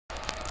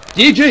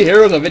DJ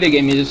Hero is a video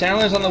game music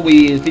analyst on the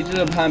Wii. It teaches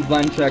upon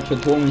blend tracks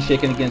with pulling and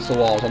shaking against the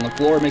walls. On the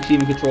floor, it makes you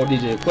even control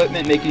DJ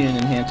equipment, making and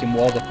enhancing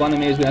walls of fun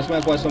and amazing. That's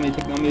why so many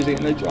techno music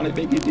and electronic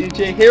make you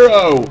DJ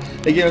Hero.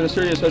 They give us a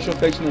series of special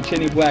effects on the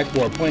chitty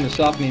blackboard, playing the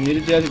softening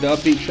music jazz, the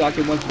upbeat,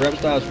 shocking ones for rap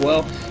style as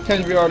well.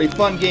 Tends to be already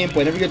fun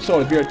gameplay, never gets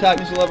old. If you're a top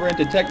music lover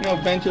into techno,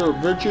 venture,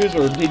 virtues,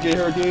 or DJ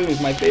Hero 2 is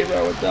my favorite,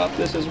 I would adopt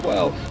this as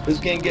well. This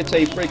game gets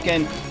a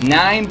freaking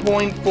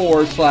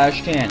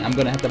 9.4/10. I'm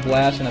gonna have to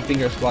blast and a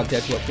finger squad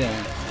tattoo a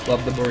feeling.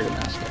 Love the Burrito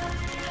Master.